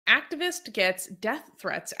activist gets death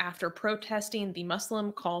threats after protesting the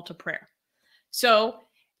Muslim call to prayer. So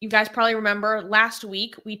you guys probably remember last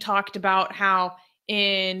week we talked about how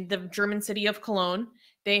in the German city of Cologne,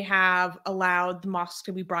 they have allowed the mosque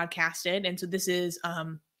to be broadcasted. And so this is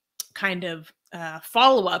kind of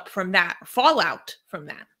fallout from that.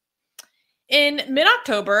 In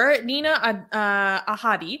mid-October, Mina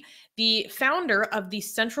Ahadi, the founder of the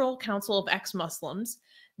Central Council of Ex-Muslims,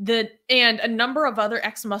 and a number of other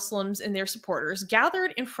ex-Muslims and their supporters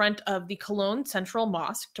gathered in front of the Cologne Central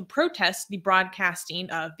Mosque to protest the broadcasting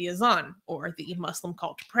of the adhan, or the Muslim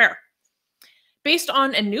call to prayer. Based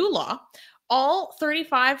on a new law, all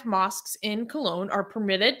 35 mosques in Cologne are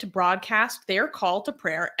permitted to broadcast their call to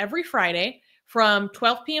prayer every Friday from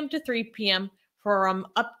 12 p.m. to 3 p.m. for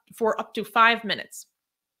up to 5 minutes.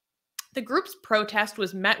 The group's protest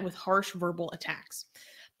was met with harsh verbal attacks.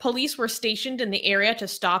 Police were stationed in the area to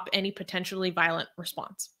stop any potentially violent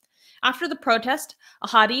response. After the protest,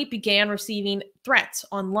 Ahadi began receiving threats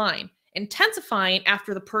online, intensifying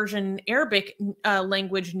after the Persian and Arabic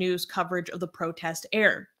language news coverage of the protest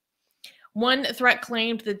aired. One threat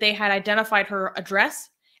claimed that they had identified her address,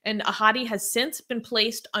 and Ahadi has since been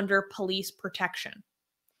placed under police protection.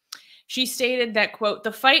 She stated that, quote,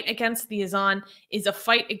 "The fight against the adhan is a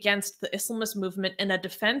fight against the Islamist movement and a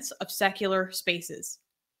defense of secular spaces."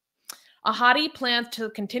 Ahadi plans to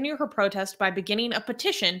continue her protest by beginning a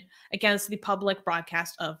petition against the public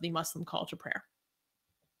broadcast of the Muslim call to prayer.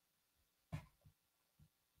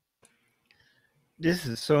 This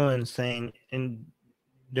is so insane, and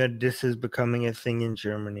that this is becoming a thing in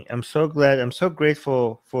Germany. I'm so glad. I'm so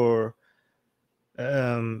grateful for,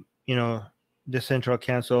 the Central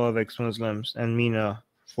Council of Ex-Muslims and Mina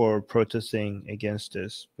for protesting against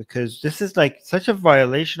this, because this is like such a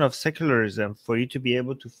violation of secularism for you to be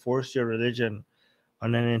able to force your religion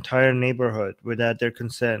on an entire neighborhood without their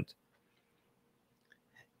consent.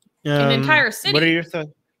 An entire city. What are your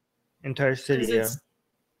thoughts? Entire city, yeah.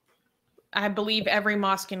 I believe every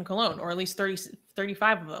mosque in Cologne, or at least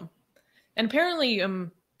 35 of them. And apparently,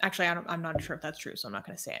 actually, I'm not sure if that's true, so I'm not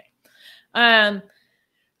going to say it.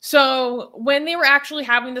 So when they were actually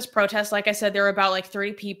having this protest, like I said, there were about like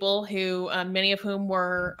 30 people who, many of whom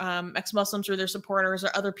were ex-Muslims or their supporters, or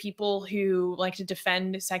other people who like to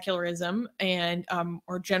defend secularism and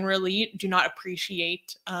or generally do not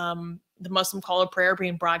appreciate the Muslim call of prayer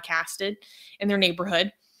being broadcasted in their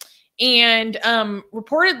neighborhood. And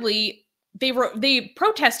reportedly, they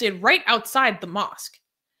protested right outside the mosque.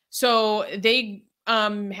 So they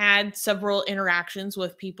had several interactions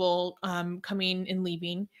with people coming and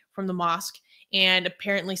leaving from the mosque, and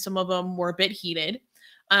apparently some of them were a bit heated.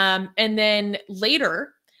 And then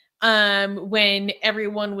later, when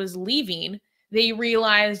everyone was leaving, they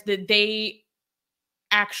realized that they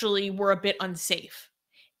actually were a bit unsafe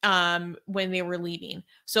when they were leaving.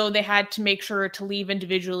 So they had to make sure to leave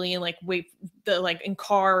individually and like wait in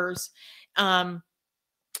cars. And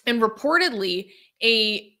reportedly,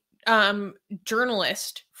 a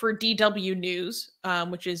journalist for DW News,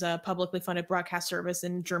 which is a publicly funded broadcast service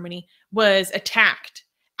in Germany, was attacked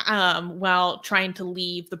while trying to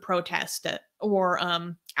leave the protest or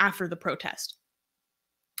after the protest.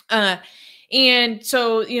 And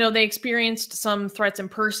so, they experienced some threats in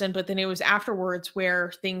person, but then it was afterwards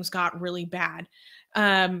where things got really bad.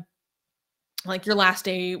 Like, your last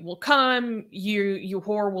day will come, you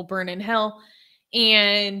whore will burn in hell.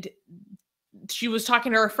 And she was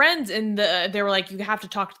talking to her friends, and they were like, you have to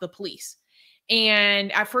talk to the police.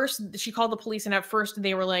 And at first she called the police, and at first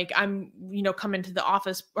they were like, I'm, come into the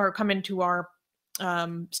office or come into our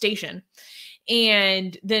station.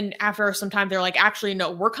 And then after some time, they're like, actually,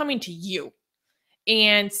 no, we're coming to you.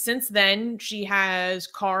 And since then, she has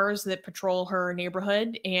cars that patrol her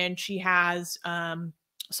neighborhood, and she has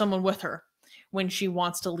someone with her when she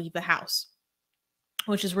wants to leave the house,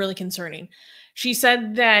 which is really concerning. She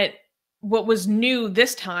said that what was new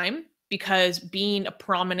this time, because being a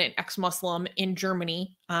prominent ex-Muslim in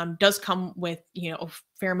Germany does come with, a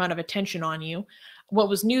fair amount of attention on you. What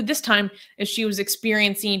was new this time is she was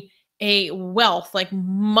experiencing a wealth, like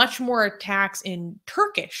much more attacks in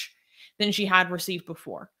Turkish than she had received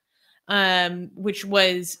before, which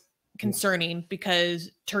was concerning because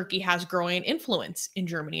Turkey has growing influence in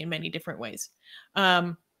Germany in many different ways.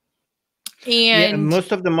 And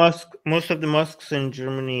most of the mosques in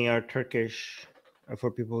Germany are Turkish, for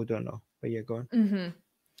people who don't know. But yeah, go on.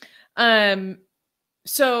 Mm-hmm.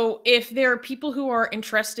 So if there are people who are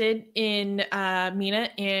interested in Mina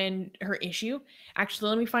and her issue, actually,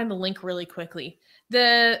 let me find the link really quickly.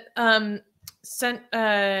 The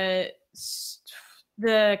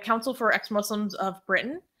Council for Ex-Muslims of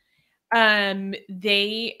Britain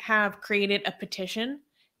they have created a petition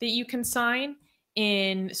that you can sign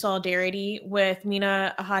in solidarity with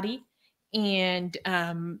Mina Ahadi and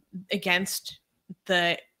against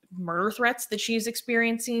the murder threats that she's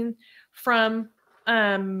experiencing from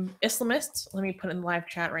Islamists. Let me put in the live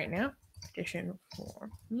chat right now. Petition for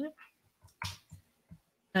Mina.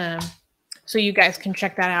 So you guys can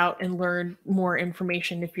check that out and learn more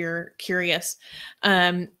information if you're curious.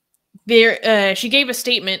 She gave a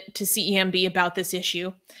statement to CEMB about this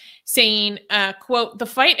issue, saying, quote, "The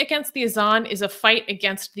fight against the adhan is a fight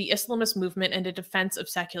against the Islamist movement and a defense of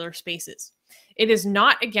secular spaces. It is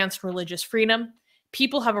not against religious freedom.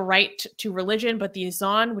 People have a right to religion, but the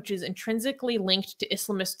adhan, which is intrinsically linked to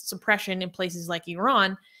Islamist suppression in places like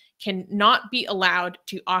Iran, cannot be allowed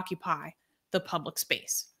to occupy the public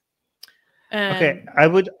space." Okay,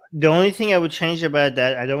 the only thing I would change about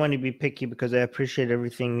that, I don't want to be picky because I appreciate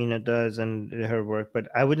everything Mina does and her work, but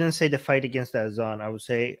I wouldn't say the fight against the adhan. I would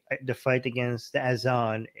say the fight against the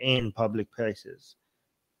adhan in public places.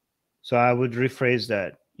 So I would rephrase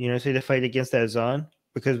that. Say the fight against the adhan,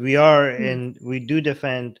 because we are and we do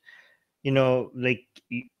defend, like,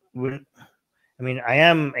 I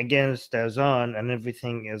am against the adhan and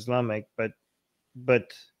everything Islamic, but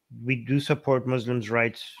we do support Muslims'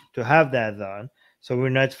 rights to have the adhan. So we're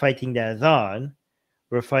not fighting the adhan.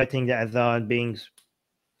 We're fighting the adhan being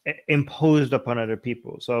imposed upon other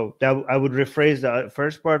people. So that I would rephrase the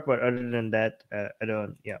first part, but other than that, I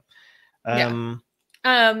don't. Yeah.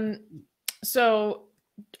 So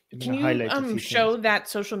can you show that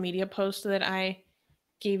social media post that I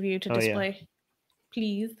gave you to display,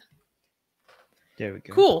 please? There we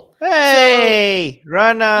go. Cool. Hey,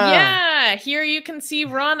 Rana. Yeah, here you can see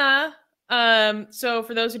Rana. So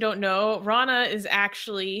for those who don't know, Rana is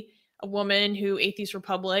actually a woman who Atheist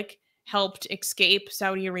Republic helped escape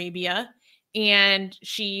Saudi Arabia, and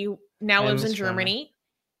she now lives in Germany.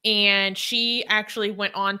 And she actually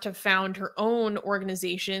went on to found her own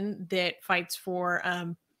organization that fights for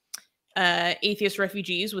atheist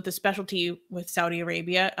refugees with a specialty with Saudi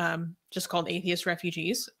Arabia, just called Atheist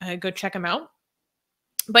Refugees. Go check them out.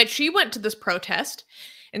 But she went to this protest.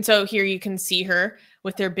 And so here you can see her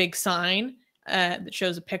with their big sign that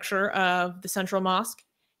shows a picture of the Central Mosque.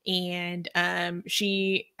 And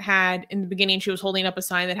she had, in the beginning, she was holding up a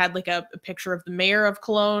sign that had like a picture of the mayor of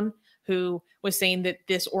Cologne, who was saying that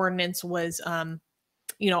this ordinance was,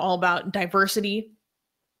 all about diversity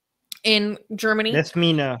in Germany. That's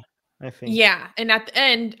Mina, I think. Yeah. And at the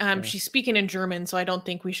end, she's speaking in German, so I don't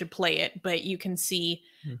think we should play it. But you can see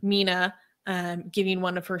Mina giving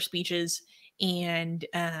one of her speeches and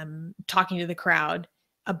talking to the crowd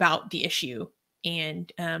about the issue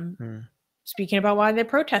and speaking about why they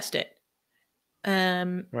protest it.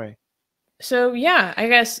 Right. So yeah, I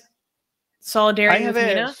guess solidarity with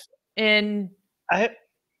Mina and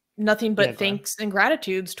nothing but thanks and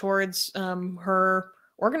gratitudes towards her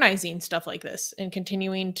organizing stuff like this and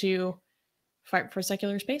continuing to fight for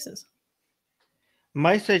secular spaces.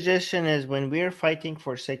 My suggestion is, when we are fighting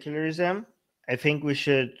for secularism, I think we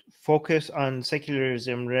should focus on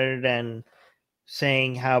secularism rather than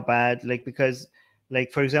saying how bad, because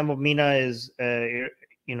for example, Mina is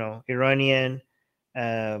Iranian,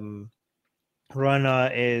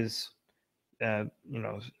 Rana is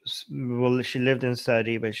well, she lived in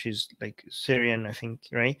Saudi, but she's like Syrian, I think,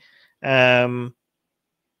 right?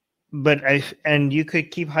 But and you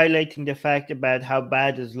could keep highlighting the fact about how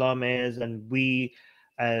bad Islam is, and we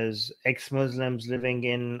as ex-Muslims living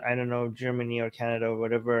in, I don't know, Germany or Canada or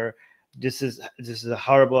whatever, this is a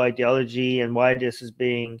horrible ideology, and why this is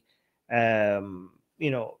being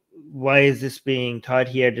why is this being taught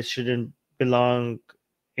here? This shouldn't belong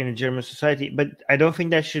in a German society. But I don't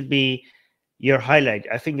think that should be your highlight.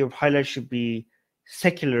 I think your highlight should be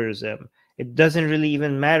secularism. It doesn't really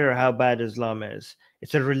even matter how bad Islam is.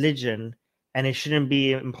 It's a religion, and it shouldn't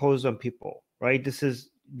be imposed on people, right?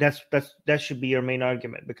 That should be your main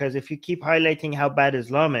argument. Because if you keep highlighting how bad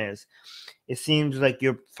Islam is, it seems like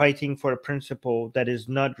you're fighting for a principle that is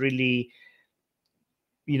not really,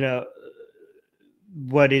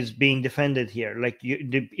 what is being defended here.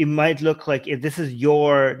 It might look like if this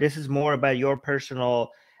is more about your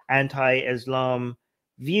personal anti-Islam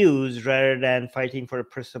views rather than fighting for a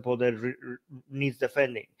principle that needs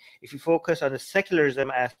defending. If you focus on the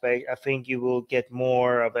secularism aspect, I think you will get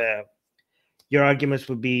more of your arguments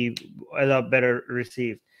would be a lot better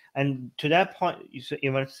received. And to that point,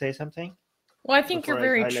 you want to say something? Well, I think you're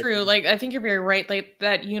very true. I think you're very right.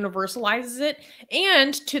 That universalizes it.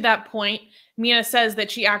 And to that point, Mina says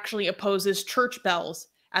that she actually opposes church bells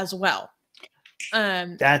as well.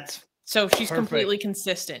 That's so she's perfect. Completely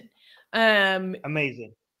consistent.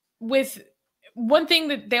 Amazing. with one thing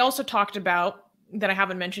that they also talked about that I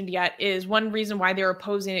haven't mentioned yet is one reason why they're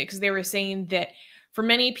opposing it, because they were saying that for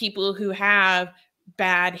many people who have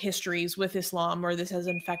bad histories with Islam, or this has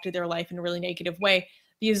infected their life in a really negative way,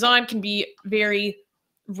 the azan can be very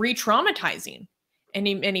re-traumatizing in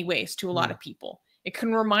many ways to a lot of people. It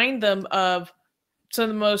can remind them of some of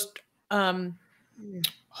the most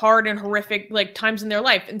hard and horrific like times in their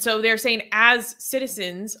life. And so they're saying, as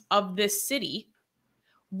citizens of this city,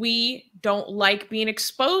 we don't like being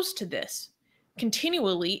exposed to this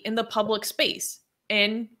continually in the public space,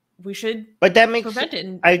 and we should prevent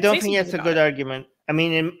it. I don't think that's a good argument. I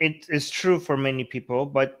mean, it is true for many people,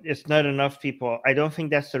 but it's not enough people. I don't think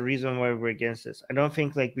that's the reason why we're against this. I don't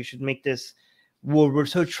think like we should make this, well, we're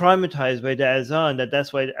so traumatized by the azan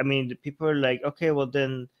that's why. I mean, the people are like, okay, well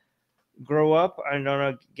then grow up. I don't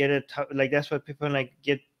know, get it. Like that's what people like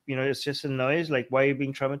get. You know, it's just a noise. Like, why are you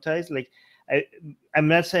being traumatized? Like, I'm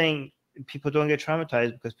not saying people don't get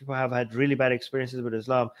traumatized, because people have had really bad experiences with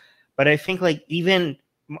Islam, but I think like even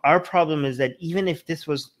our problem is that even if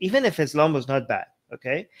Islam was not bad,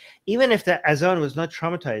 okay, even if the azan was not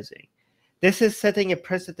traumatizing, this is setting a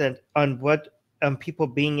precedent on what people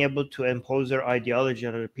being able to impose their ideology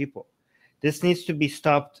on other people. This needs to be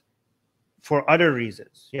stopped for other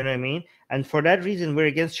reasons, you know what I mean? And for that reason, we're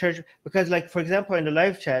against church, because like, for example, in the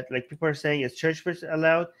live chat, like people are saying, is church bells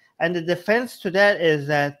allowed? And the defense to that is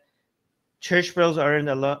that church bells aren't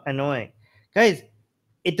annoying. Guys,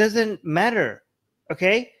 it doesn't matter,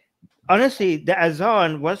 okay? Honestly, the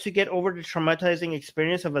azan, once you get over the traumatizing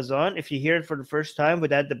experience of azan, if you hear it for the first time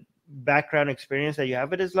without the background experience that you have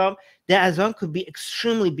with Islam, the azan could be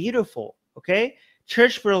extremely beautiful, okay?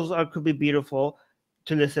 Church bells could be beautiful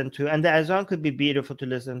to listen to, and the azan could be beautiful to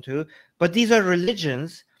listen to, but these are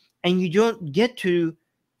religions, and you don't get to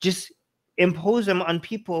just impose them on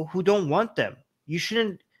people who don't want them. You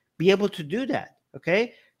shouldn't be able to do that,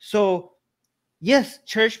 okay? So yes,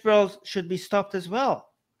 church bells should be stopped as well,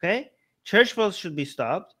 okay? Church bells should be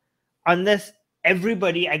stopped unless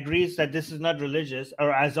everybody agrees that this is not religious,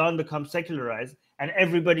 or azan becomes secularized and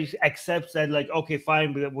everybody accepts that, like, okay,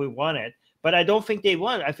 fine, we want it. But I don't think they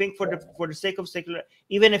want. I think for the sake of secular,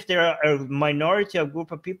 even if there are a minority, a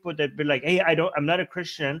group of people that be like, hey, I'm not a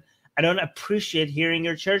Christian, I don't appreciate hearing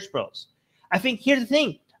your church bells. I think here's the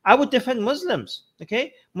thing. I would defend Muslims,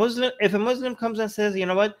 okay? If a Muslim comes and says, you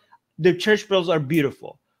know what, the church bells are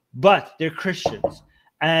beautiful, but they're Christians,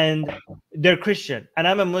 and and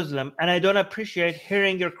I'm a Muslim, and I don't appreciate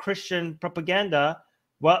hearing your Christian propaganda.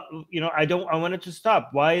 Well, you know, I want it to stop.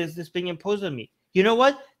 Why is this being imposed on me? You know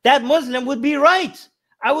what? That Muslim would be right.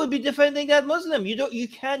 I would be defending that Muslim. You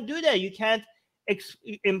can't do that. You can't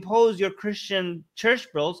impose your Christian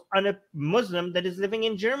church bells on a Muslim that is living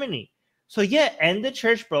in Germany. So yeah, end the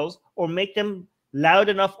church bells, or make them loud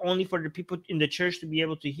enough only for the people in the church to be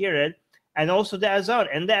able to hear it. And also the azan,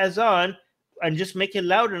 and just make it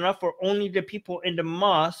loud enough for only the people in the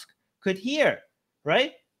mosque could hear,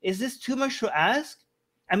 right? Is this too much to ask?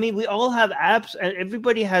 I mean, we all have apps, and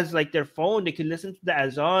everybody has like their phone. They can listen to the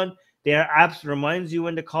azan. Their apps reminds you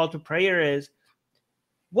when the call to prayer is.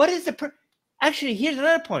 What is actually, here's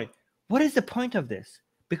another point. What is the point of this?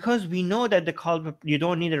 Because we know that you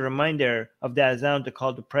don't need a reminder of the azan to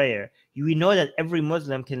call to prayer. We know that every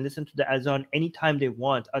Muslim can listen to the azan anytime they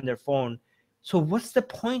want on their phone. So what's the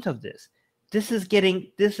point of this? This is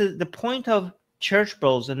the point of church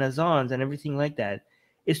bells and azans and everything like that,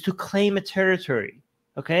 is to claim a territory,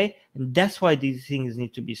 okay? And that's why these things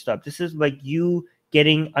need to be stopped. This is like you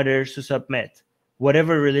getting others to submit,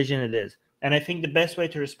 whatever religion it is. And I think the best way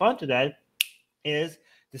to respond to that is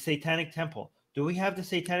the Satanic Temple. Do we have the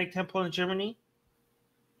Satanic Temple in Germany?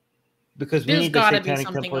 Because we need the Satanic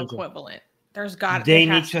Temple. Equivalent. They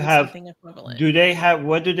need to have something equivalent. Do they have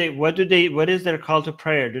what is their call to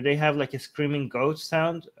prayer? Do they have like a screaming goat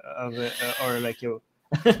sound of it, or like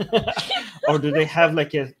or do they have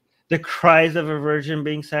like the cries of a virgin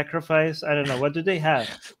being sacrificed? I don't know. What do they have?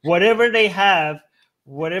 Whatever they have,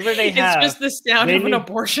 it's just the sound of an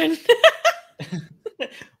abortion.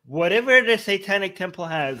 Whatever the Satanic Temple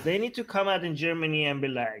has, they need to come out in Germany and be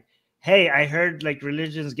like, hey, I heard like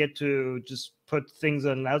religions get to just put things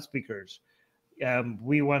on loudspeakers. I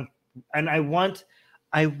want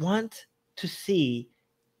to see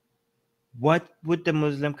what would the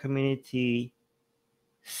Muslim community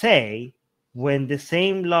say when the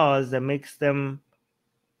same laws that makes them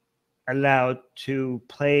allowed to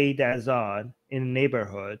play the azan in a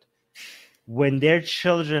neighborhood, when their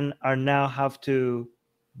children are now have to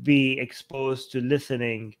be exposed to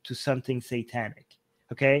listening to something satanic,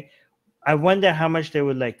 okay? I wonder how much they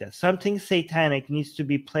would like that. Something satanic needs to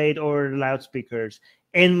be played over loudspeakers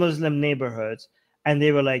in Muslim neighborhoods, and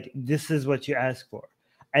they were like, "This is what you ask for."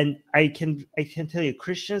 And I can tell you,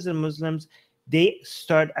 Christians and Muslims, they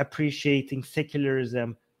start appreciating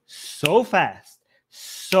secularism so fast,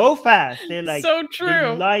 so fast. They're like, So they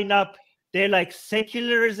true. line up. They're like,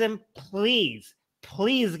 secularism, please,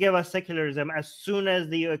 please give us secularism as soon as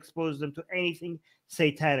you expose them to anything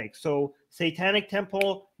satanic. So, Satanic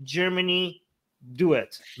Temple, Germany, do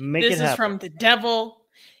it. Make This it is happen. from the devil.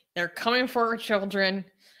 They're coming for our children.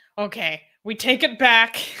 Okay, we take it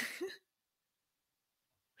back.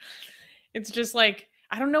 It's just like,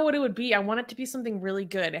 I don't know what it would be. I want it to be something really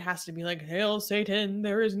good. It has to be like, "Hail Satan,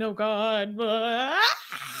 there is no God."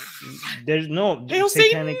 There's no Hail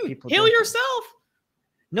satanic Satan! people. Hail yourself!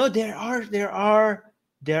 No, there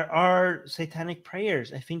are satanic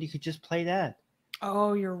prayers. I think you could just play that.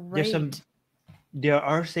 Oh, you're right. There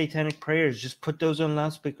are satanic prayers. Just put those on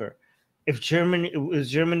loudspeaker. Is Germany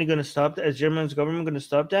going to stop that? Is Germany's government going to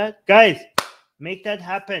stop that? Guys, make that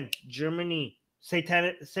happen. Germany,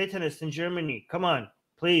 Satanists in Germany. Come on,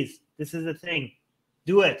 please. This is the thing.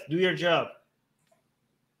 Do it. Do your job.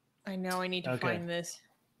 I know I need to find this.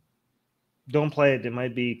 Don't play it. It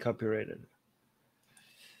might be copyrighted.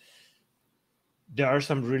 There are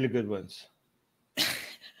some really good ones.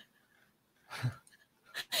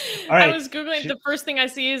 All right. I was Googling. The first thing I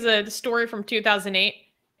see is a story from 2008.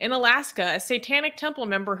 In Alaska, a satanic temple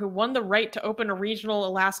member who won the right to open a regional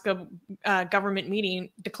Alaska government meeting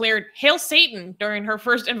declared "Hail Satan" during her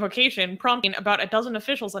first invocation, prompting about a dozen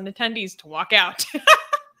officials and attendees to walk out.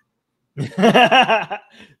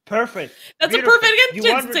 Perfect. That's beautiful. A perfect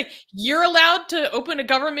instance. It's like, you're allowed to open a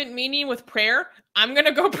government meeting with prayer. I'm going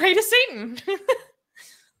to go pray to Satan.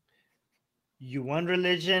 You want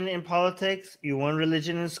religion in politics? You want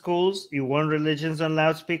religion in schools? You want religions on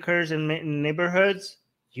loudspeakers in neighborhoods?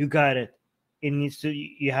 You got it. It needs to.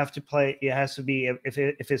 You have to play. It has to be. If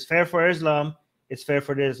it's fair for Islam, it's fair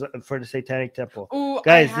for the Satanic Temple. Ooh,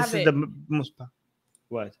 guys, this is the most.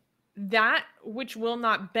 What? That which will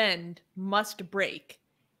not bend must break,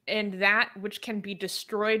 and that which can be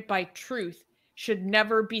destroyed by truth should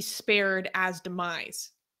never be spared as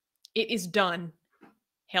demise. It is done.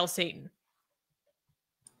 Hail Satan.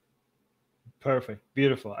 Perfect.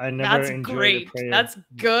 Beautiful. I never enjoyed great. the prayer. That's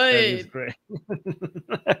good. That is great.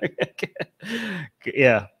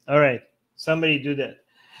 Yeah. All right. Somebody do that.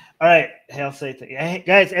 All right. Hail Satan.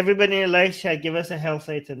 Guys, everybody in your live chat, give us a Hail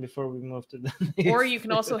Satan before we move to the next. Or you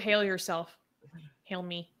can also hail yourself. Hail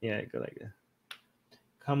me. Yeah, go like that.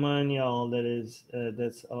 Come on, y'all.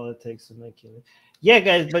 That's all it takes to make you. Yeah,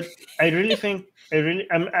 guys, but I really think,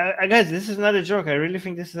 guys, this is not a joke. I really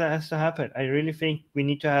think this has to happen. I really think we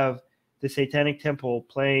need to have the Satanic Temple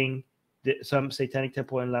playing some Satanic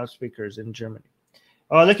Temple and loudspeakers in Germany.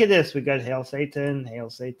 Oh, look at this. We got Hail Satan,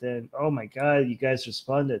 Hail Satan. Oh my God, you guys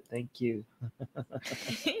responded. Thank you.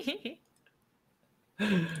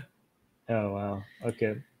 Oh, wow.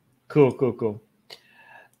 Okay. Cool.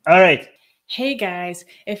 All right. Hey guys,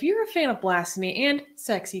 if you're a fan of blasphemy and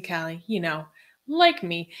sexy Callie, like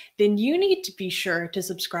me, then you need to be sure to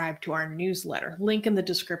subscribe to our newsletter. Link in the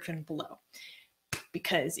description below.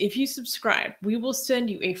 Because if you subscribe, we will send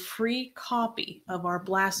you a free copy of our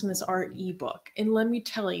Blasphemous Art ebook. And let me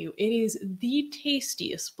tell you, it is the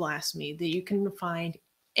tastiest blasphemy that you can find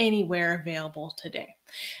anywhere available today.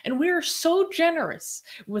 And we are so generous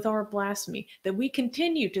with our blasphemy that we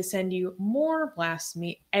continue to send you more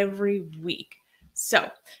blasphemy every week. So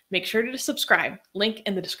make sure to subscribe. Link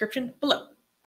in the description below.